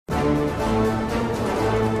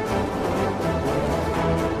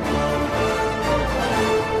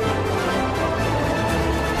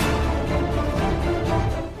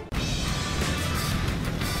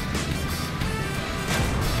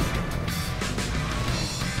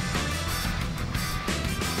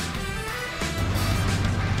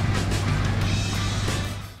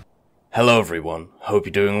Hello everyone, hope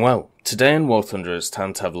you're doing well. Today in War Thunder it's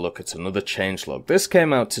time to have a look at another changelog. This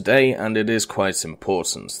came out today and it is quite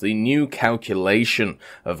important. The new calculation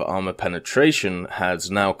of armor penetration has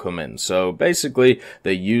now come in. So basically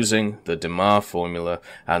they're using the DeMar formula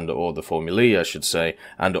or the formulae I should say,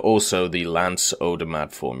 and also the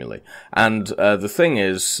Lance-Odermatt formulae. And the thing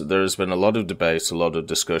is, there has been a lot of debate, a lot of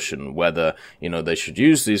discussion whether, they should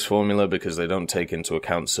use these formula because they don't take into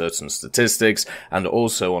account certain statistics, and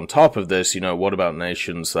also on top of this, what about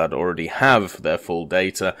nations that already have their full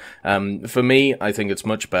data? For me, I think it's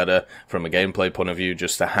much better from a gameplay point of view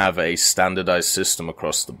just to have a standardized system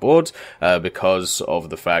across the board because of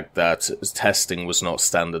the fact that testing was not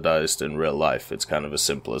standardized in real life. It's kind of as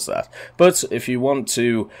simple as that. But if you want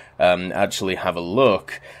to actually have a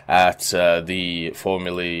look at the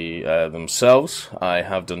formulae themselves, I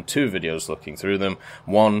have done two videos looking through them.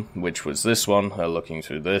 One, which was this one, looking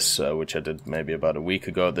through this, which I did maybe about a week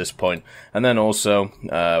ago at this point, and then also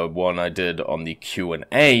one I did on the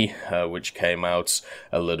Q&A, which came out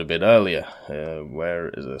a little bit earlier. Where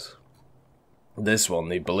is it? This one,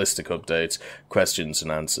 the ballistic updates, questions and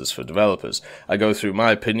answers for developers. I go through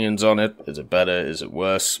my opinions on it. Is it better? Is it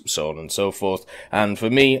worse? So on and so forth. And for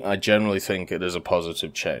me, I generally think it is a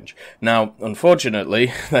positive change. Now,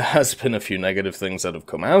 unfortunately, there has been a few negative things that have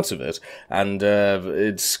come out of it, and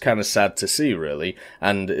it's kind of sad to see, really.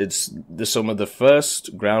 And it's some of the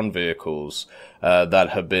first ground vehicles that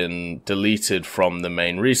have been deleted from the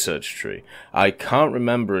main research tree. I can't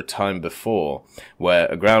remember a time before where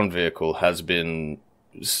a ground vehicle has been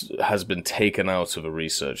taken out of a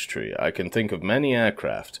research tree. I can think of many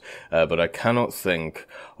aircraft, but I cannot think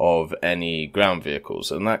of any ground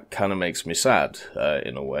vehicles, and that kind of makes me sad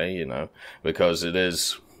in a way, because it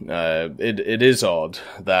is odd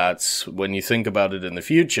that when you think about it in the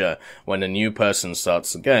future, when a new person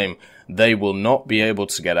starts the game, they will not be able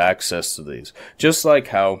to get access to these. Just like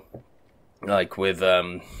how, with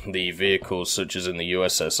the vehicles such as in the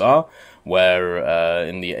USSR, where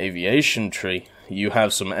in the aviation tree, you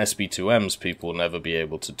have some SB2Ms people will never be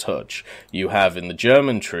able to touch. You have in the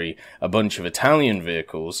German tree a bunch of Italian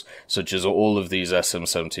vehicles, such as all of these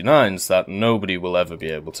SM-79s, that nobody will ever be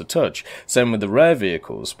able to touch. Same with the rare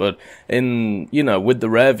vehicles, but with the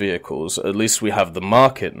rare vehicles, at least we have the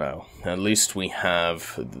market now. At least we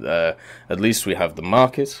have the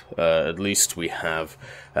market. At least we have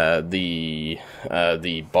the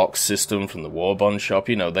box system from the War Bond shop.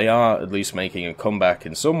 They are at least making a comeback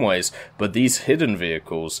in some ways, but these hidden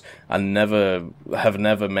vehicles have never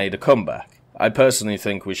made a comeback. I personally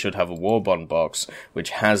think we should have a War Bond box which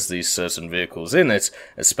has these certain vehicles in it,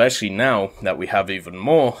 especially now that we have even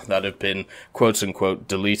more that have been quote-unquote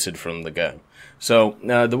deleted from the game. So,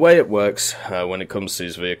 the way it works when it comes to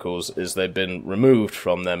these vehicles is they've been removed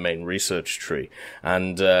from their main research tree,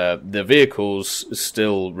 and the vehicles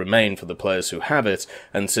still remain for the players who have it,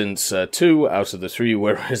 and since 2 out of the 3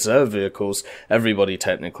 were reserve vehicles, everybody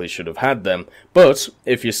technically should have had them, but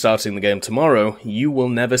if you're starting the game tomorrow, you will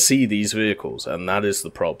never see these vehicles, and that is the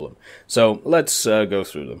problem. So, let's go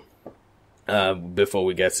through them. Before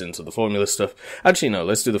we get into the formula stuff. Actually, no,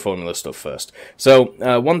 let's do the formula stuff first. So,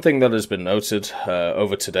 one thing that has been noted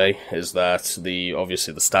over today is that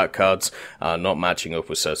obviously the stat cards are not matching up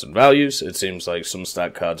with certain values. It seems like some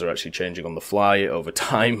stat cards are actually changing on the fly over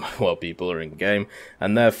time while people are in game,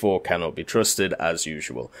 and therefore cannot be trusted as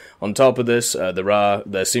usual. On top of this,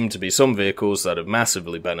 there seem to be some vehicles that have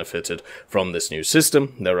massively benefited from this new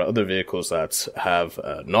system. There are other vehicles that have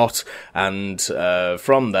not, and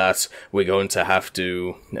from that, we're going to have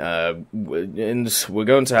to, after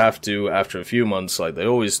a few months, like they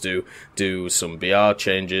always do some BR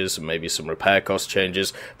changes, maybe some repair cost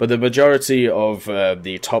changes, but the majority of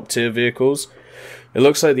the top tier vehicles, it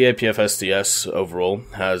looks like the APF STS overall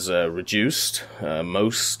has reduced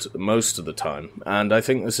most of the time, and I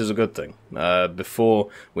think this is a good thing. Before,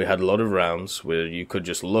 we had a lot of rounds where you could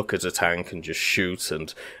just look at a tank and just shoot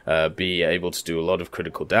and be able to do a lot of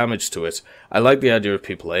critical damage to it. I like the idea of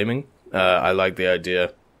people aiming. I like the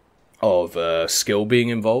idea of skill being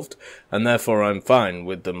involved, and therefore I'm fine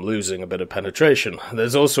with them losing a bit of penetration.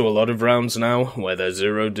 There's also a lot of rounds now where they're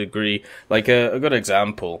 0 degree, like a good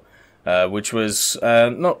example, which was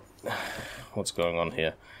not... What's going on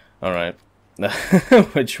here? Alright.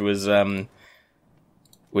 which was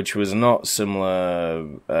not similar,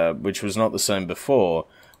 which was not the same before,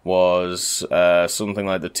 was something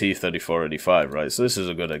like the T-3485, right? So this is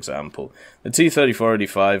a good example. The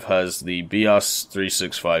T-3485 has the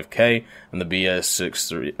BS-365K and the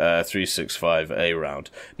BS-365A round.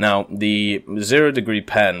 Now, the 0 degree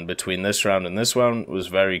pen between this round and this round was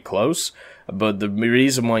very close, But the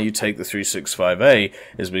reason why you take the 365A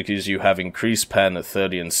is because you have increased pen at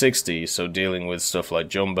 30 and 60, so dealing with stuff like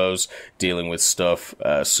jumbos, dealing with stuff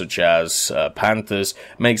such as Panthers,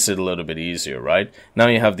 makes it a little bit easier, right? Now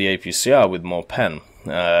you have the APCR with more pen.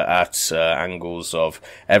 At angles of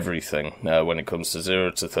everything when it comes to 0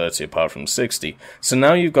 to 30 apart from 60. So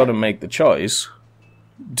now you've got to make the choice.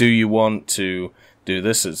 Do you want to do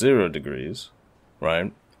this at 0 degrees,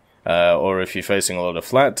 right? Or if you're facing a lot of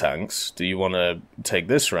flat tanks, do you want to take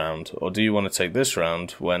this round, or do you want to take this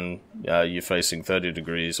round when you're facing 30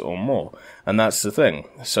 degrees or more? And that's the thing.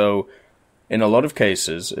 So in a lot of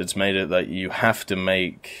cases, it's made it that you have to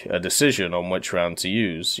make a decision on which round to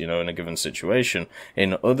use, in a given situation.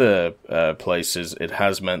 In other places, it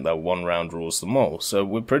has meant that one round rules them all. So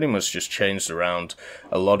we've pretty much just changed around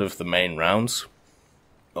a lot of the main rounds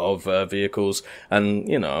of vehicles,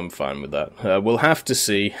 and, I'm fine with that. We'll have to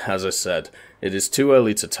see, as I said. It is too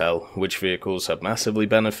early to tell which vehicles have massively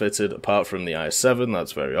benefited, apart from the IS-7,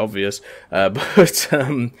 that's very obvious, but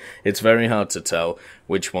it's very hard to tell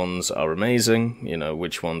which ones are amazing,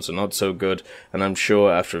 which ones are not so good, and I'm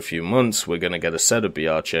sure after a few months we're going to get a set of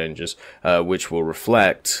BR changes which will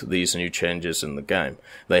reflect these new changes in the game.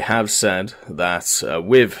 They have said that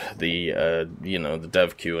with the, the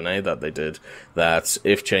dev Q&A that they did, that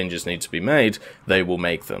if changes need to be made, they will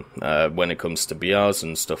make them when it comes to BRs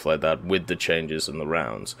and stuff like that, with the changes in the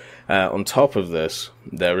rounds. On top of this,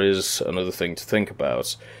 there is another thing to think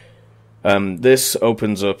about. This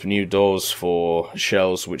opens up new doors for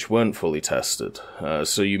shells which weren't fully tested.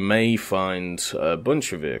 So you may find a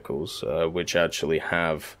bunch of vehicles which actually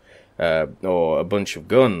have, or a bunch of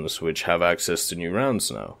guns which have access to new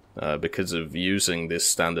rounds now, because of using this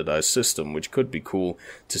standardized system, which could be cool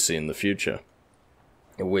to see in the future,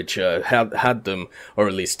 which had them, or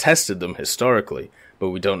at least tested them historically, but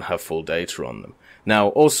we don't have full data on them. Now,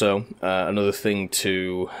 also, another thing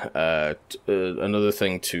to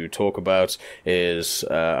talk about is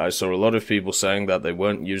I saw a lot of people saying that they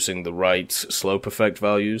weren't using the right slope effect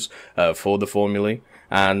values for the formulae,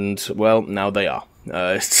 and, well, now they are.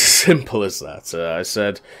 It's as simple as that. I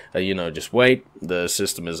said, just wait. The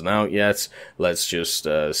system isn't out yet. Let's just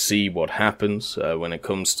see what happens when it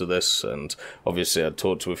comes to this. And obviously, I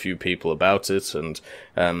talked to a few people about it, and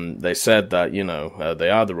they said that, they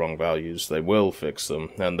are the wrong values. They will fix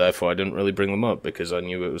them, and therefore I didn't really bring them up because I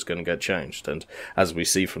knew it was going to get changed. And as we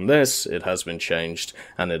see from this, it has been changed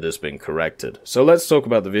and it has been corrected. So let's talk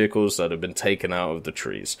about the vehicles that have been taken out of the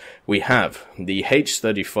trees. We have the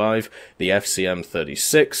H-35, the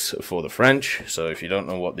FCM-36 for the French. So if you don't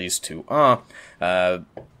know what these two are,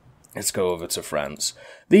 let's go over to France.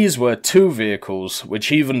 These were two vehicles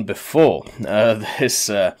which even before this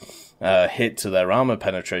hit to their armor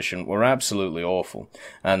penetration were absolutely awful.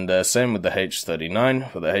 And same with the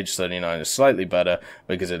H-39, but the H-39 is slightly better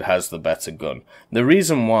because it has the better gun. The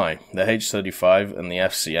reason why the H-35 and the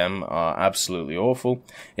FCM are absolutely awful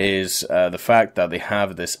is the fact that they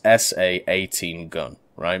have this SA-18 gun,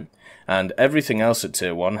 right? And everything else at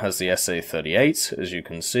Tier 1 has the SA-38, as you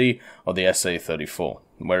can see, or the SA-34.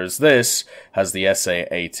 Whereas this has the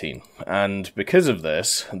SA-18. And because of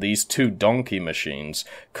this, these two donkey machines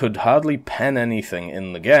could hardly pen anything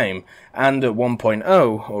in the game, and at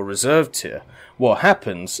 1.0, or reserve tier, what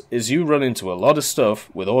happens is you run into a lot of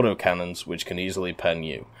stuff with autocannons which can easily pen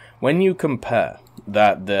you. When you compare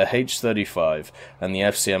that the H-35 and the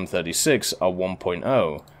FCM-36 are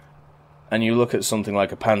 1.0, and you look at something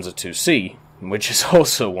like a Panzer IIc, which is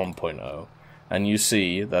also 1.0, and you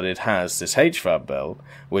see that it has this HVAB belt,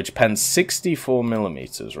 which pens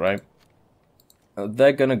 64mm, right?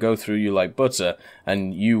 They're going to go through you like butter,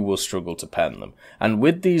 and you will struggle to pen them. And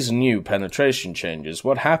with these new penetration changes,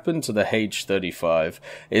 what happened to the H-35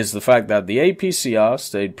 is the fact that the APCR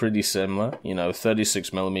stayed pretty similar,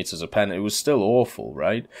 36mm a pen. It was still awful,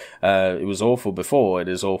 right? It was awful before, it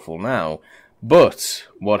is awful now. But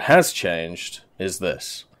what has changed is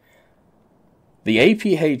this. The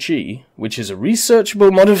APHE, which is a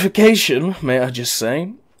researchable modification, may I just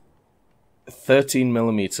say,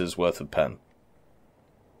 13mm worth of pen.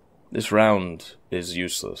 This round is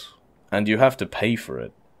useless, and you have to pay for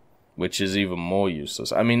it, which is even more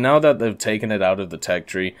useless. I mean, now that they've taken it out of the tech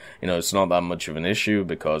tree, it's not that much of an issue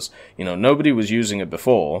because, nobody was using it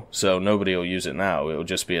before, so nobody will use it now. It'll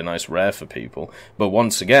just be a nice rare for people. But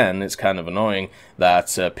once again, it's kind of annoying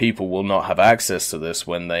that people will not have access to this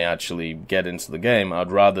when they actually get into the game.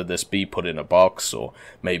 I'd rather this be put in a box or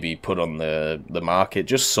maybe put on the market,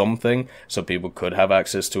 just something, so people could have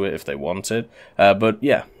access to it if they want it. But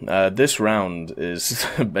yeah, this round is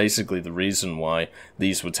basically the reason why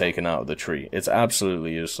these were taken out of the tree. It's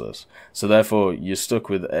absolutely useless. So therefore, you're stuck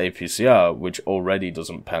with APCR, which already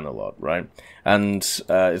doesn't pen a lot, right? And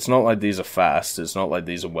it's not like these are fast, it's not like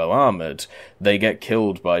these are well armored. They get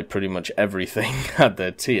killed by pretty much everything at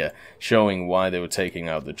their tier, showing why they were taking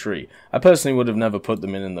out the tree. I personally would have never put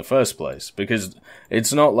them in the first place, because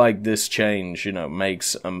it's not like this change,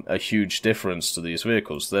 makes a huge difference to these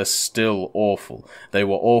vehicles. They're still awful. They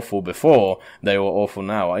were awful before, they were awful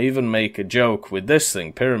now. I even make a joke with this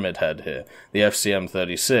thing, Pyramid Head here, the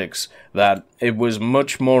FCM36, that it was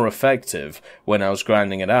much more effective when I was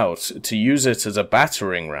grinding it out to use it as a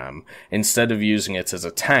battering ram instead of using it as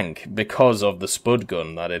a tank because of the spud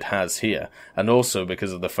gun that it has here, and also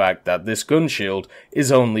because of the fact that this gun shield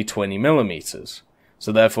is only 20mm,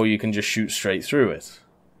 so therefore you can just shoot straight through it.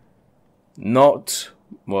 No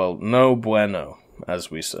bueno,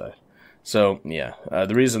 as we say. So, yeah,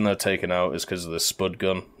 the reason they're taken out is because of the spud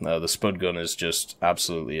gun. The spud gun is just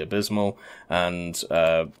absolutely abysmal, and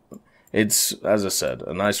it's, as I said,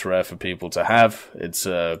 a nice rare for people to have. It's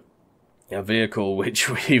a vehicle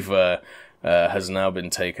which has now been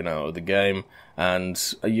taken out of the game,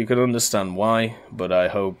 and you can understand why, but I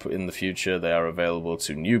hope in the future they are available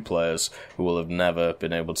to new players who will have never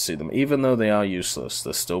been able to see them. Even though they are useless,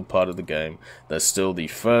 they're still part of the game. They're still the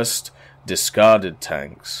first discarded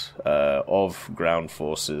tanks of ground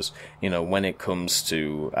forces, when it comes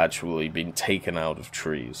to actually being taken out of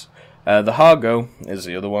trees. The Hargo is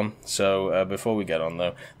the other one. So before we get on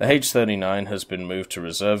though, the H39 has been moved to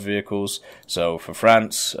reserve vehicles. So for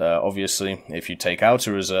France, obviously, if you take out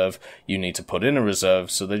a reserve, you need to put in a reserve.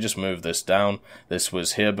 So they just moved this down. This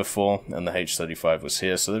was here before, and the H35 was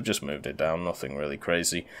here, so they've just moved it down. Nothing really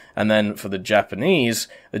crazy. And then for the Japanese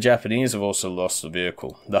have also lost a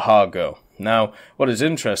vehicle, the Hargo. Now, what is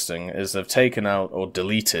interesting is they've taken out, or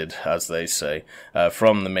deleted, as they say,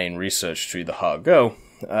 from the main research tree, the Hargo.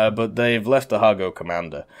 But they've left the Hargo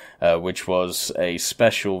Commander, which was a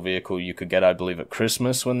special vehicle you could get, I believe, at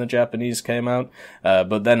Christmas when the Japanese came out.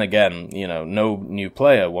 But then again, no new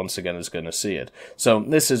player, once again, is going to see it. So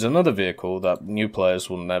this is another vehicle that new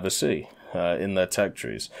players will never see in their tech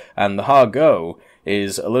trees. And the Hargo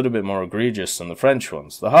is a little bit more egregious than the French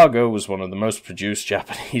ones. The Hargo was one of the most produced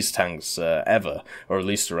Japanese tanks ever, or at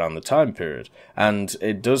least around the time period, and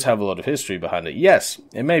it does have a lot of history behind it. Yes,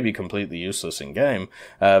 it may be completely useless in game,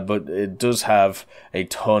 but it does have a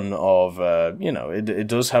ton of, it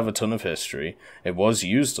does have a ton of history. It was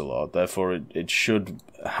used a lot, therefore it should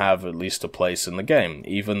have at least a place in the game,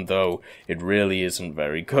 even though it really isn't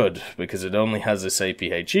very good, because it only has this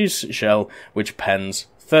APHE shell, which pens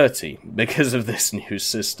 30 because of this new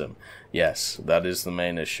system. Yes, that is the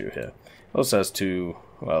main issue here. It also has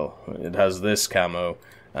it has this camo,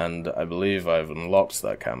 and I believe I've unlocked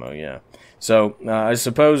that camo, yeah. So, I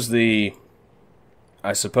suppose the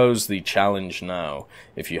challenge now,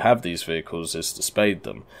 if you have these vehicles, is to spade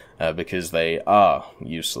them, because they are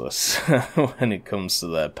useless when it comes to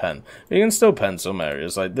their pen. But you can still pen some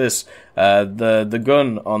areas, like this. The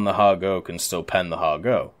gun on the Hargo can still pen the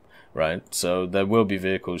Hargo, right? So there will be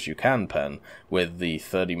vehicles you can pen with the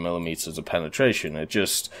 30mm of penetration.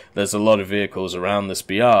 There's a lot of vehicles around this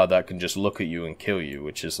BR that can just look at you and kill you,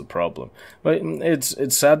 which is the problem. But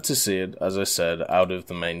it's sad to see it, as I said, out of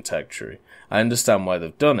the main tech tree. I understand why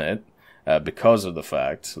they've done it, because of the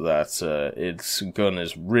fact that its gun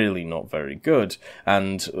is really not very good,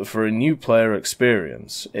 and for a new player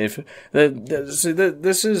experience, this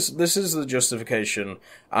is the justification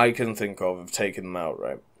I can think of taking them out,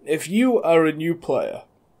 right? If you are a new player,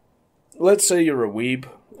 let's say you're a weeb,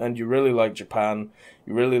 and you really like Japan,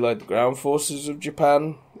 you really like the ground forces of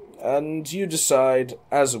Japan, and you decide,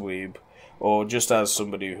 as a weeb, or just as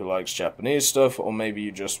somebody who likes Japanese stuff, or maybe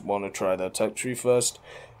you just want to try their tech tree first,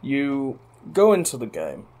 you go into the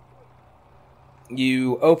game,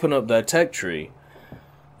 you open up their tech tree,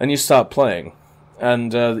 and you start playing,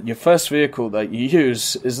 and your first vehicle that you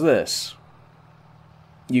use is this.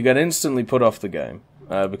 You get instantly put off the game,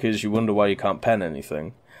 because you wonder why you can't pen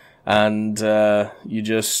anything, and you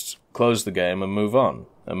just close the game and move on,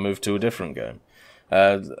 and move to a different game.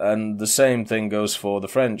 And the same thing goes for the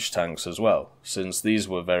French tanks as well, since these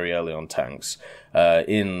were very early on tanks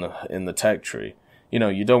in the tech tree.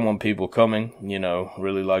 You don't want people coming,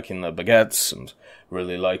 really liking their baguettes and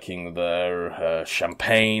really liking their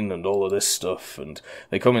champagne and all of this stuff, and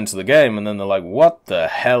they come into the game and then they're like, what the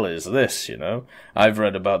hell is this, I've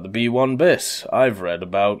read about the B1 BIS, I've read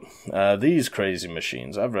about these crazy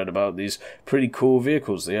machines, I've read about these pretty cool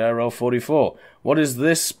vehicles, the ARL-44, what is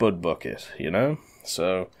this spud bucket,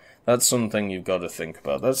 So That's something you've got to think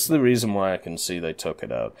about. That's the reason why I can see they took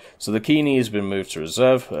it out. So the Keeney has been moved to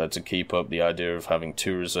reserve to keep up the idea of having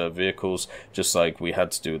 2 reserve vehicles, just like we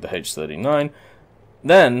had to do with the H-39.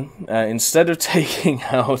 Then, instead of taking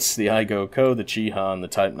out the Igo-Co, the Chiha, and the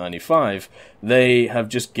Type 95, they have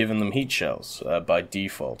just given them heat shells by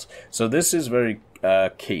default. So this is very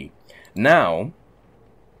key. Now,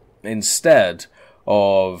 instead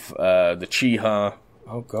of the Chiha,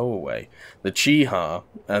 oh, go away, the Chiha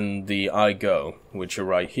and the Igo, which are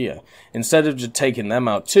right here, instead of just taking them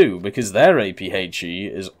out too, because their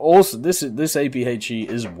APHE is also, this APHE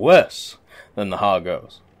is worse than the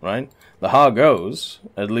Hargos, right? The Hargos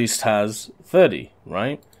at least has 30,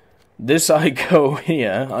 right? This Igo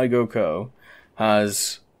here, Igo-Co,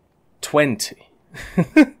 has 20.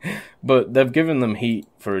 But they've given them heat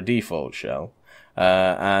for a default shell.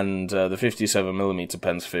 And the 57mm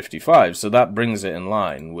pen's 55, so that brings it in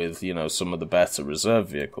line with, you know, some of the better reserve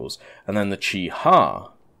vehicles. And then the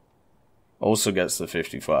Chiha also gets the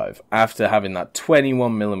 55 after having that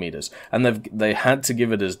 21mm, and they had to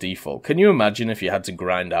give it as default. Can you imagine if you had to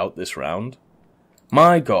grind out this round?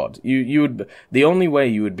 My God, you would, the only way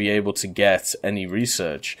you would be able to get any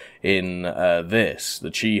research in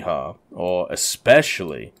the Chiha, or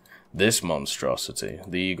especially this monstrosity,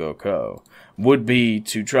 the Igo-Co, would be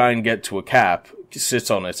to try and get to a cap, sit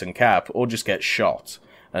on it and cap, or just get shot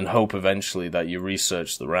and hope eventually that you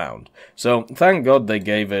research the round. So thank God they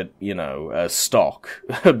gave it, you know, a stock,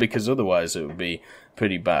 because otherwise it would be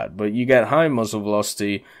pretty bad. But you get high muzzle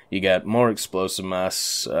velocity, you get more explosive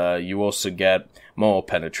mass, you also get more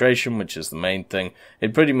penetration, which is the main thing.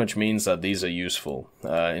 It pretty much means that these are useful,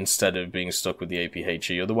 instead of being stuck with the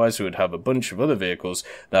APHE. Otherwise we would have a bunch of other vehicles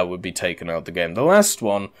that would be taken out the game. The last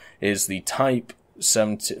one is the Type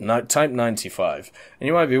 95. And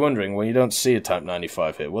you might be wondering, well, you don't see a Type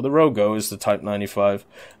 95 here. Well, the Rogo is the Type 95.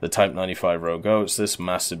 The Type 95 Rogo, it's this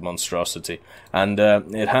massive monstrosity. And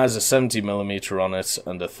it has a 70mm on it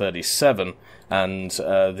and a 37. And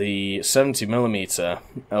the 70mm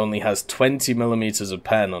only has 20mm of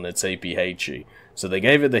pen on its APHE. So they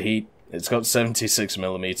gave it the heat. It's got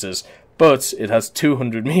 76mm. But it has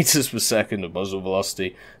 200 meters per second of muzzle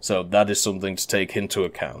velocity, so that is something to take into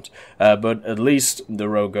account. But at least the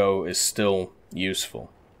Rogo is still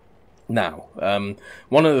useful. Now,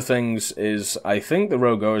 one of the things is, I think the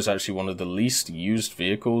Rogo is actually one of the least used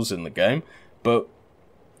vehicles in the game, but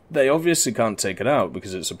they obviously can't take it out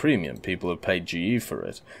because it's a premium. People have paid GE for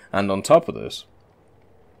it. And on top of this,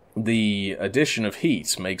 the addition of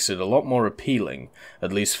heat makes it a lot more appealing,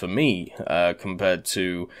 at least for me, compared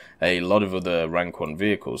to a lot of other rank 1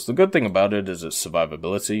 vehicles. The good thing about it is its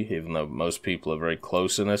survivability, even though most people are very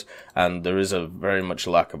close in it, and there is a very much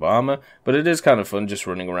lack of armor, but it is kind of fun just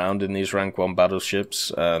running around in these rank 1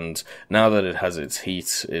 battleships, and now that it has its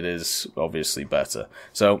heat, it is obviously better.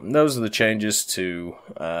 So those are the changes to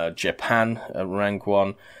Japan at rank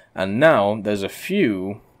 1, and now there's a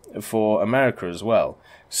few for America as well.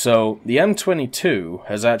 So the M22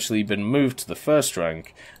 has actually been moved to the first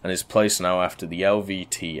rank and is placed now after the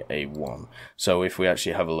LVT-A1. So if we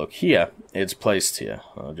actually have a look here, it's placed here.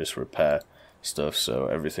 I'll just repair stuff so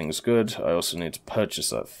everything's good. I also need to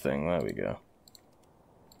purchase that thing. There we go.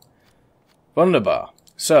 Wunderbar.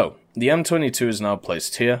 So the M22 is now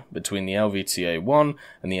placed here between the LVT-A1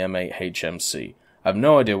 and the M8 HMC. I have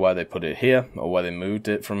no idea why they put it here, or why they moved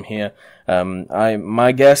it from here.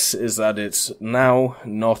 My guess is that it's now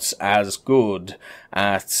not as good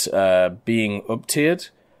at being up-tiered.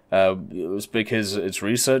 It was because its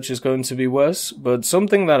research is going to be worse. But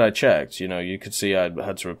something that I checked, you know, you could see I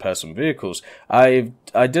had to repair some vehicles. I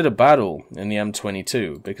did a battle in the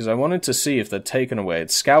M22, because I wanted to see if they'd taken away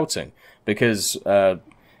its scouting. Because,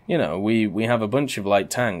 you know, we have a bunch of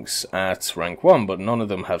light tanks at rank 1, but none of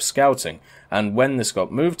them have scouting. And when this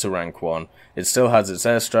got moved to rank 1, it still has its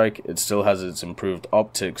airstrike, it still has its improved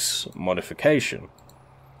optics modification.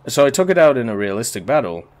 So I took it out in a realistic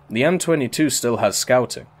battle. The M22 still has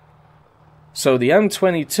scouting. So the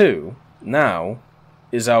M22 now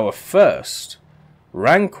is our first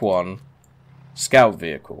rank 1 scout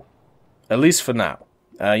vehicle. At least for now.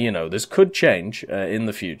 You know, this could change in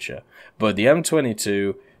the future. But the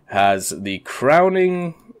M22 has the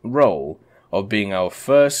crowning role of being our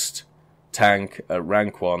first tank at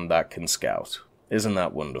rank 1 that can scout. Isn't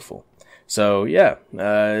that wonderful? So yeah,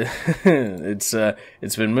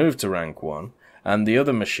 it's been moved to rank 1, and the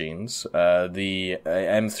other machines, the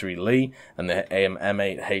M3 Lee and the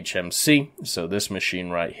M8 HMC, so this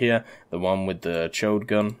machine right here, the one with the chode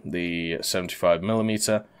gun, the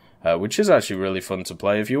 75mm, which is actually really fun to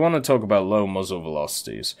play. If you want to talk about low muzzle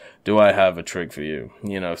velocities, do I have a trick for you?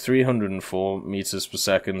 304 meters per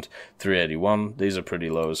second, 381. These are pretty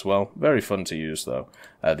low as well. Very fun to use though.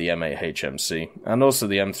 The M8 HMC, and also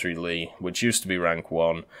the M3 Lee, which used to be rank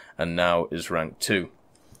 1 and now is rank 2.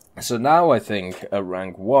 So now I think at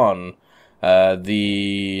rank 1,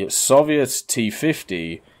 the Soviet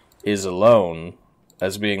T-50 is alone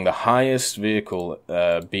as being the highest vehicle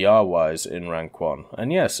BR-wise in rank 1.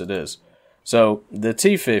 And yes, it is. So the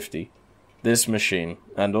T-50, this machine,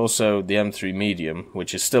 and also the M3 Medium,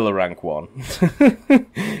 which is still a rank 1,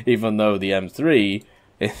 even though the M3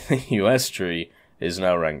 in the US tree is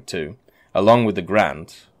now rank 2, along with the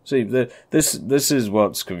Grand. See, this is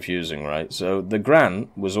what's confusing, right? So the Grand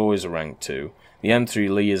was always a rank 2. The M3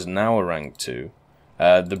 Lee is now a rank 2.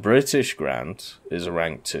 The British Grand is a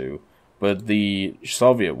rank 2. But the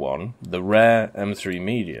Soviet one, the rare M3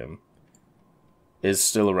 Medium, is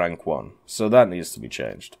still a rank 1. So that needs to be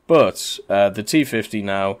changed. But the T-50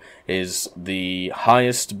 now is the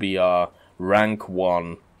highest BR rank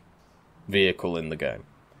 1 vehicle in the game.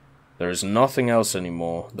 There is nothing else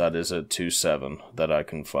anymore that is at 2.7 that I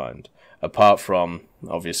can find. Apart from,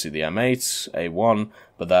 obviously, the M8, A1,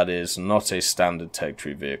 but that is not a standard tech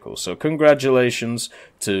tree vehicle. So congratulations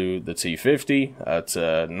to the T-50 at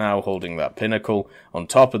now holding that pinnacle. On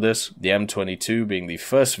top of this, the M22 being the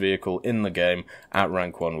first vehicle in the game at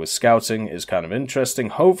rank 1 with scouting is kind of interesting.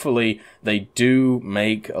 Hopefully, they do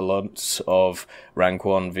make a lot of rank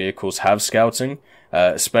 1 vehicles have scouting.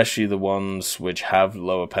 Especially the ones which have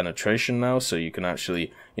lower penetration now, so you can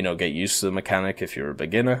actually, get used to the mechanic if you're a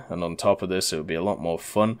beginner, and on top of this, it would be a lot more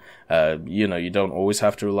fun. You don't always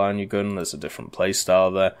have to rely on your gun, there's a different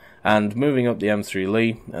playstyle there. And moving up the M3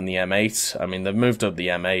 Lee and the M8, I mean, they've moved up the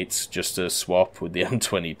M8 just to swap with the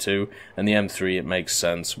M22, and the M3, it makes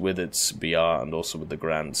sense with its BR and also with the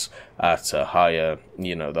Grands at a higher,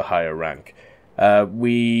 the higher rank.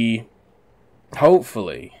 We,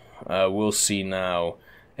 hopefully, we'll see now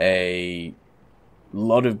a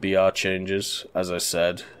lot of BR changes, as I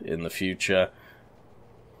said, in the future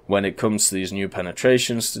when it comes to these new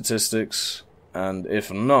penetration statistics, and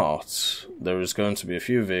if not, there is going to be a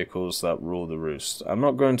few vehicles that rule the roost. I'm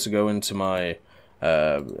not going to go into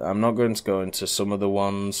some of the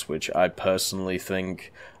ones which I personally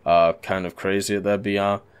think are kind of crazy at their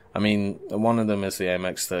BR. I mean, one of them is the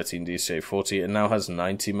AMX-13 DCA-40. It now has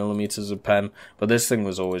 90mm of pen, but this thing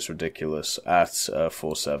was always ridiculous at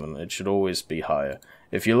 4.7. It should always be higher.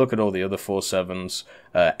 If you look at all the other 4.7s,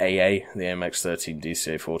 AA, the AMX-13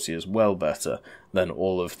 DCA-40, is well better than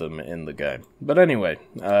all of them in the game. But anyway,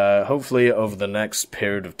 hopefully over the next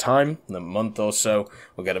period of time, a month or so,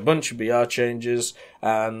 we'll get a bunch of BR changes,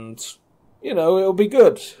 and it'll be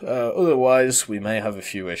good. Otherwise, we may have a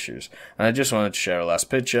few issues. And I just wanted to share a last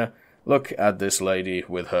picture. Look at this lady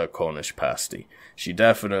with her Cornish pasty. She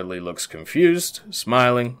definitely looks confused,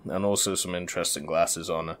 smiling, and also some interesting glasses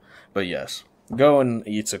on her. But yes, go and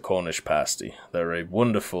eat a Cornish pasty. They're a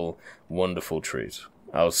wonderful, wonderful treat.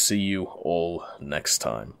 I'll see you all next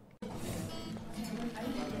time.